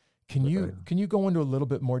time. Can you go into a little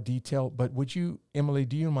bit more detail? But would you, Emily,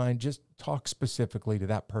 do you mind just talk specifically to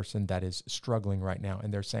that person that is struggling right now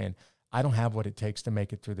and they're saying, I don't have what it takes to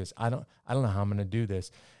make it through this. I don't know how I'm going to do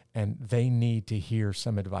this. And they need to hear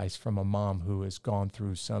some advice from a mom who has gone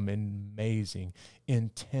through some amazing,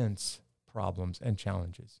 intense problems and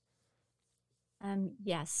challenges.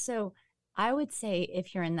 Yes. So I would say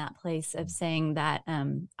if you're in that place of saying that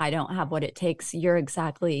I don't have what it takes, you're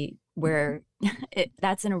exactly where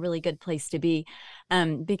that's in a really good place to be.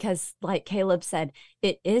 Because like Caleb said,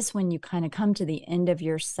 it is when you kind of come to the end of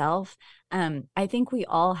yourself. I think we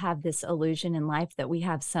all have this illusion in life that we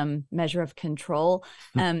have some measure of control.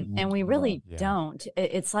 And we really don't.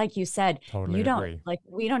 It's like you said, Totally you don't agree. like,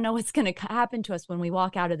 we don't know what's going to happen to us when we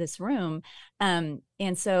walk out of this room. And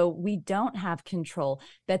so we don't have control,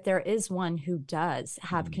 but there is one who does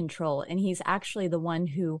have control. And he's actually the one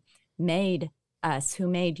who made us, who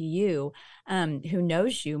made you, who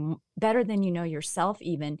knows you better than you know yourself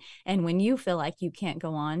even. And when you feel like you can't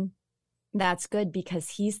go on, that's good because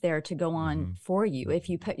he's there to go on for you if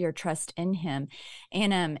you put your trust in him.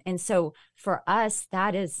 And so for us,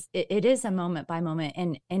 that is, it is a moment by moment,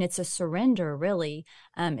 and it's a surrender, really.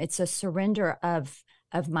 It's a surrender of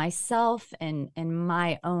myself and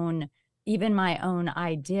my own, even my own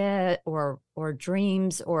idea or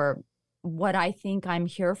dreams or what I think I'm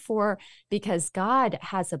here for, because God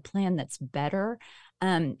has a plan that's better.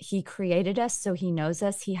 He created us, so he knows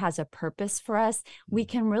us. He has a purpose for us. We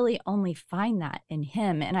can really only find that in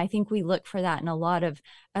him. And I think we look for that in a lot of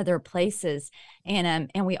other places.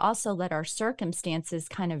 And we also let our circumstances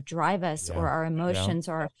kind of drive us or our emotions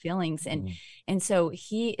or our feelings. And so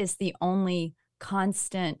he is the only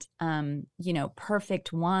constant,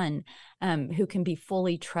 perfect one, who can be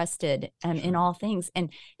fully trusted in all things.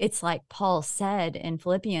 And it's like Paul said in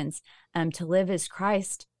Philippians, to live is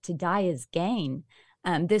Christ, to die is gain.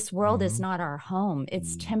 This world is not our home.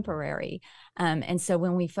 It's temporary. And so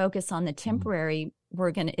when we focus on the temporary,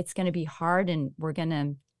 it's going to be hard, and we're going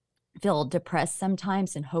to feel depressed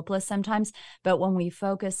sometimes and hopeless sometimes. But when we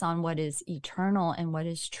focus on what is eternal and what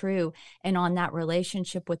is true, and on that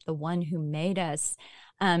relationship with the one who made us,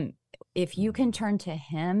 if you can turn to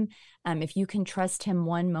him, if you can trust him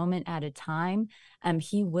one moment at a time,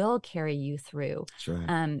 he will carry you through. That's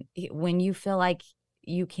right. When you feel like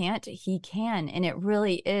you can't, he can. And it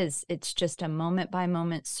really is, it's just a moment by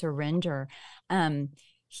moment surrender.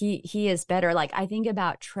 He is better. Like I think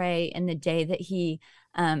about Trey and the day that he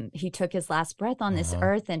took his last breath on this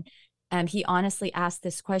earth, and he honestly asked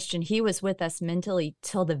this question. He was with us mentally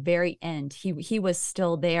till the very end. He was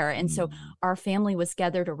still there. And so our family was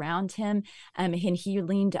gathered around him, and he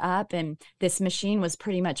leaned up, and this machine was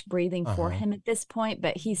pretty much breathing for him at this point.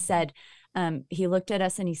 But he said, he looked at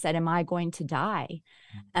us and he said, am I going to die?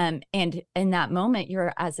 And in that moment,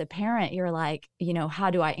 as a parent, you're like, how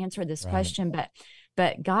do I answer this question?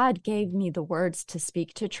 But God gave me the words to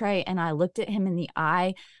speak to Trey, and I looked at him in the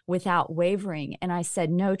eye without wavering. And I said,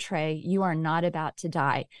 no, Trey, you are not about to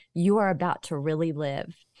die. You are about to really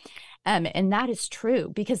live. And that is true,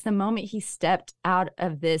 because the moment he stepped out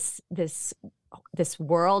of this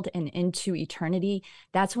world and into eternity,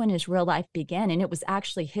 that's when his real life began. And it was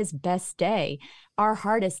actually his best day. Our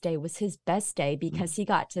hardest day was his best day, because he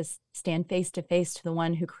got to stand face to face to the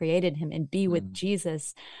one who created him and be with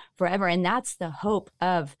Jesus forever. And that's the hope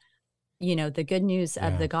of, the good news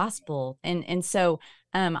of the gospel. And so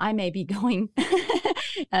I may be going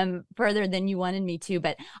further than you wanted me to,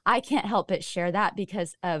 but I can't help but share that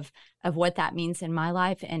because of what that means in my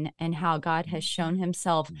life, and how God has shown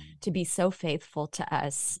himself to be so faithful to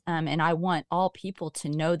us. And I want all people to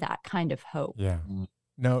know that kind of hope. Yeah.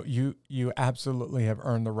 No, you absolutely have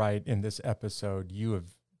earned the right in this episode. You have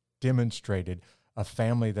demonstrated a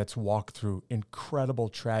family that's walked through incredible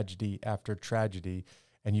tragedy after tragedy,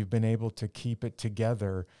 and you've been able to keep it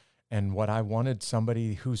together. And what I wanted,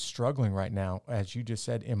 somebody who's struggling right now, as you just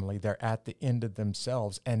said, Emily, they're at the end of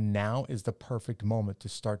themselves. And now is the perfect moment to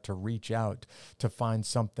start to reach out to find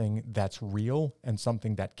something that's real and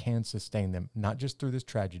something that can sustain them, not just through this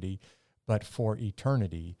tragedy, but for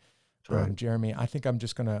eternity. Right. Jeremy, I think I'm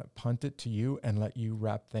just going to punt it to you and let you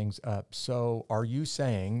wrap things up. So are you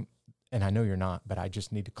saying, and I know you're not, but I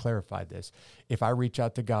just need to clarify this, if I reach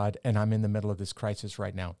out to God and I'm in the middle of this crisis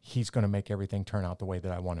right now, he's going to make everything turn out the way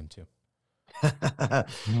that I want him to?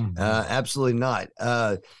 Absolutely not.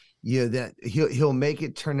 That he'll make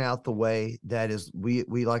it turn out the way that is, we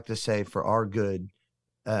like to say, for our good,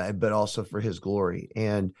 but also for his glory.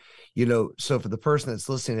 And, so for the person that's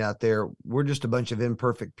listening out there, we're just a bunch of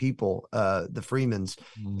imperfect people, the Freemans,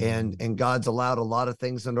 and God's allowed a lot of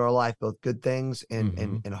things into our life, both good things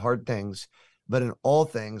and hard things. But in all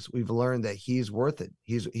things, we've learned that he's worth it.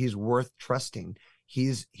 He's worth trusting.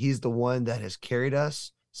 He's the one that has carried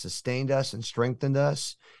us, sustained us, and strengthened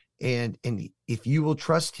us. And if you will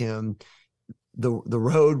trust him, the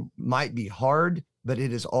road might be hard, but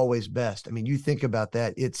it is always best. I mean, you think about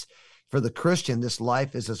that. It's, for the Christian, this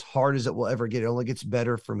life is as hard as it will ever get. It only gets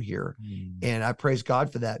better from here. And I praise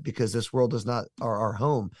God for that, because this world is not our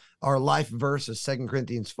home. Our life verse is 2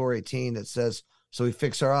 Corinthians 4:18 that says, so we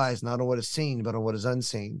fix our eyes not on what is seen, but on what is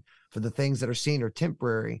unseen. For the things that are seen are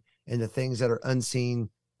temporary, and the things that are unseen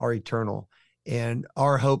are eternal. And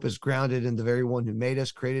our hope is grounded in the very one who made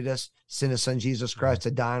us, created us, sent his son Jesus Christ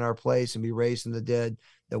to die in our place and be raised from the dead,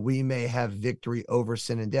 that we may have victory over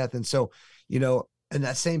sin and death. And so, in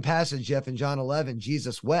that same passage, Jeff, in John 11,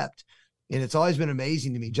 Jesus wept. And it's always been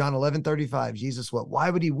amazing to me. John 11:35, Jesus wept. Why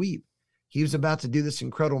would he weep? He was about to do this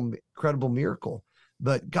incredible miracle.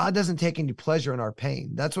 But God doesn't take any pleasure in our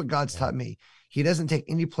pain. That's what God's taught me. He doesn't take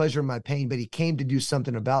any pleasure in my pain, but he came to do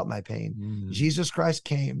something about my pain. Jesus Christ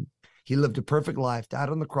came. He lived a perfect life, died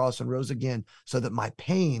on the cross, and rose again, so that my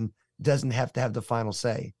pain doesn't have to have the final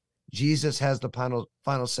say. Jesus has the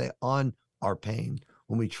final say on our pain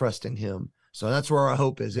when we trust in him. So that's where our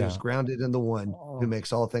hope is. It is grounded in the one who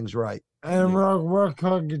makes all things right. And real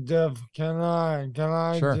quick, Jeff, can I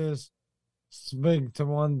just speak to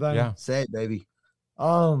one thing? Yeah. Say it, baby.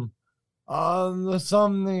 Something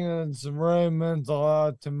that's really meant a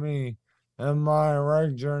lot to me in my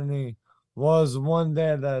wreck journey was one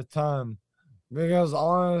day at a time. Because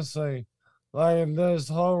honestly, like, this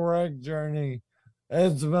whole wreck journey,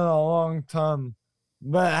 it's been a long time,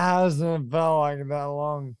 but it hasn't felt like that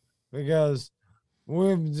long, because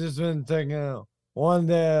we've just been taking it one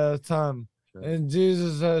day at a time. Sure. And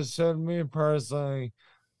Jesus has showed me personally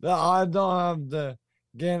that I don't have to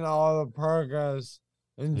gain all the progress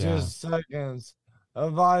in just seconds.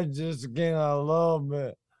 If I just gain a little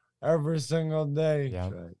bit every single day,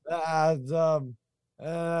 that adds up.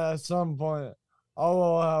 And at some point, I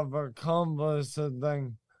will have accomplished the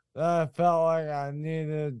thing that I felt like I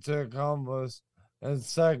needed to accomplish in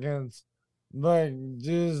seconds. But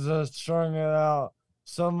Jesus strung it out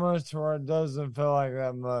so much where it doesn't feel like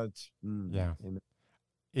that much. Yeah.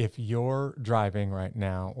 If you're driving right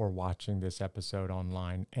now or watching this episode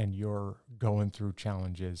online and you're going through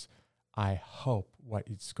challenges, I hope what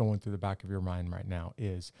is going through the back of your mind right now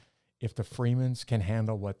is, if the Freemans can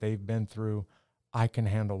handle what they've been through, I can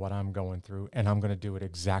handle what I'm going through, and I'm going to do it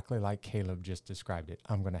exactly like Caleb just described it.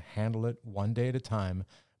 I'm going to handle it one day at a time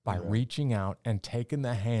by reaching out and taking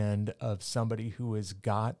the hand of somebody who has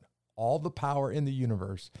got all the power in the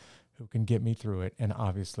universe, who can get me through it. And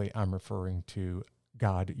obviously I'm referring to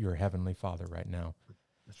God, your heavenly Father, right now.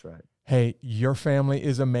 That's right. Hey, your family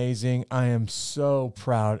is amazing. I am so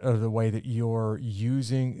proud of the way that you're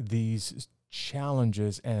using these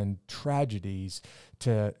challenges and tragedies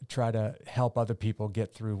to try to help other people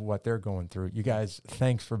get through what they're going through. You guys,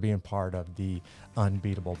 thanks for being part of the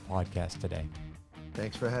Unbeatable podcast today.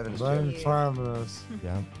 Thanks for having us. Thanks for having us.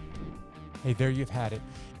 Yeah. Hey, there you've had it.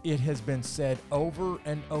 It has been said over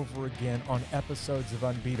and over again on episodes of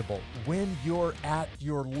Unbeatable. When you're at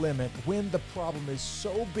your limit, when the problem is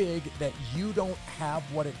so big that you don't have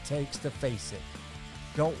what it takes to face it,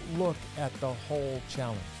 don't look at the whole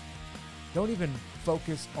challenge. Don't even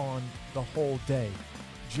focus on the whole day.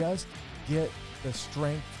 Just get the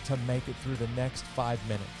strength to make it through the next 5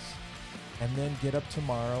 minutes. And then get up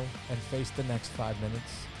tomorrow and face the next 5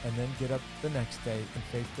 minutes. And then get up the next day and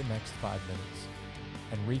face the next 5 minutes.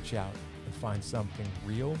 And reach out and find something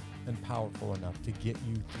real and powerful enough to get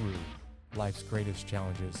you through life's greatest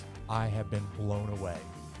challenges. I have been blown away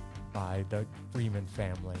by the Freeman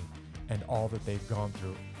family and all that they've gone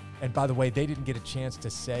through. And by the way, they didn't get a chance to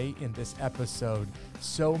say in this episode,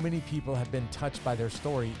 so many people have been touched by their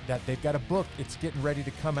story that they've got a book. It's getting ready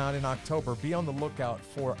to come out in October. Be on the lookout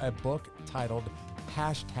for a book titled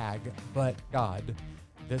 #ButGod.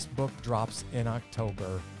 This book drops in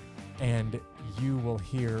October, and you will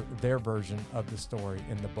hear their version of the story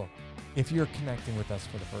in the book. If you're connecting with us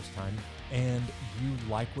for the first time and you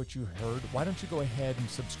like what you heard, why don't you go ahead and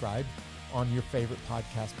subscribe on your favorite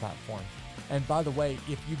podcast platform? And by the way,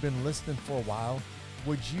 if you've been listening for a while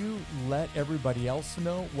would you let everybody else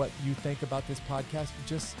know what you think about this podcast?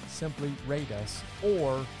 Just simply rate us,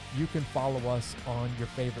 or you can follow us on your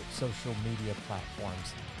favorite social media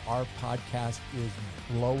platforms. Our podcast is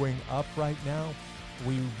blowing up right now.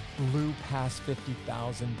 We blew past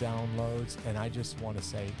 50,000 downloads, and I just want to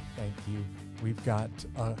say thank you. We've got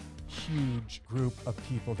a huge group of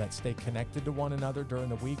people that stay connected to one another during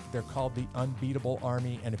the week. They're called the Unbeatable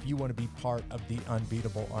Army, and if you want to be part of the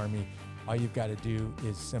Unbeatable Army, all you've got to do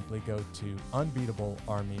is simply go to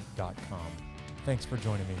unbeatablearmy.com. Thanks for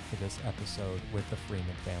joining me for this episode with the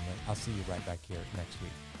Freeman family. I'll see you right back here next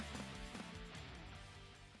week.